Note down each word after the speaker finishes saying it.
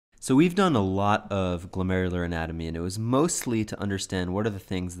So we've done a lot of glomerular anatomy, and it was mostly to understand what are the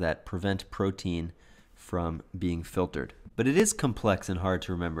things that prevent protein from being filtered. But it is complex and hard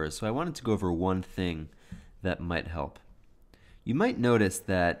to remember, so I wanted to go over one thing that might help. You might notice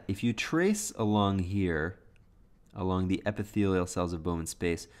that if you trace along here, along the epithelial cells of Bowman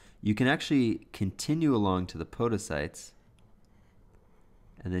space, you can actually continue along to the podocytes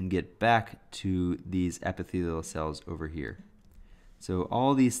and then get back to these epithelial cells over here. So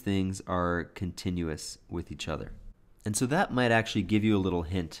all these things are continuous with each other. And so that might actually give you a little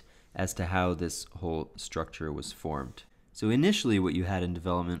hint as to how this whole structure was formed. So initially what you had in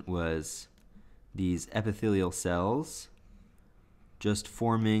development was these epithelial cells just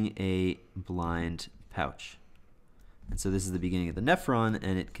forming a blind pouch. And so this is the beginning of the nephron,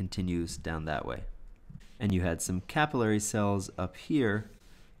 and it continues down that way. And you had some capillary cells up here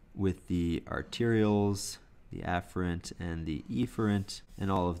with the arterioles, the afferent and the efferent,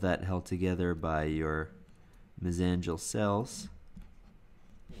 and all of that held together by your mesangial cells.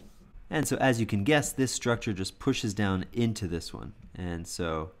 And so as you can guess, this structure just pushes down into this one. And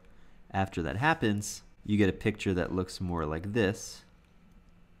so after that happens, you get a picture that looks more like this,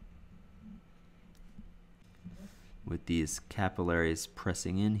 with these capillaries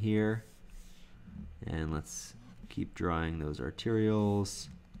pressing in here. And let's keep drawing those arterioles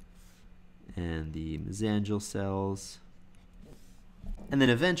and the mesangial cells. And then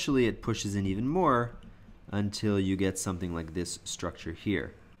eventually it pushes in even more until you get something like this structure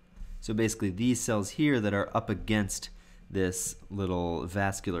here. So basically these cells here that are up against this little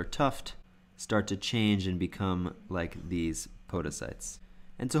vascular tuft start to change and become like these podocytes.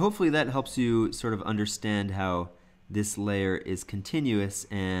 And so hopefully that helps you sort of understand how this layer is continuous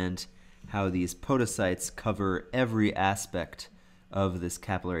and how these podocytes cover every aspect of this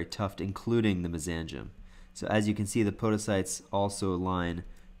capillary tuft, including the mesangium. So as you can see, the podocytes also line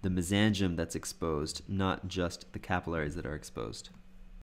the mesangium that's exposed, not just the capillaries that are exposed.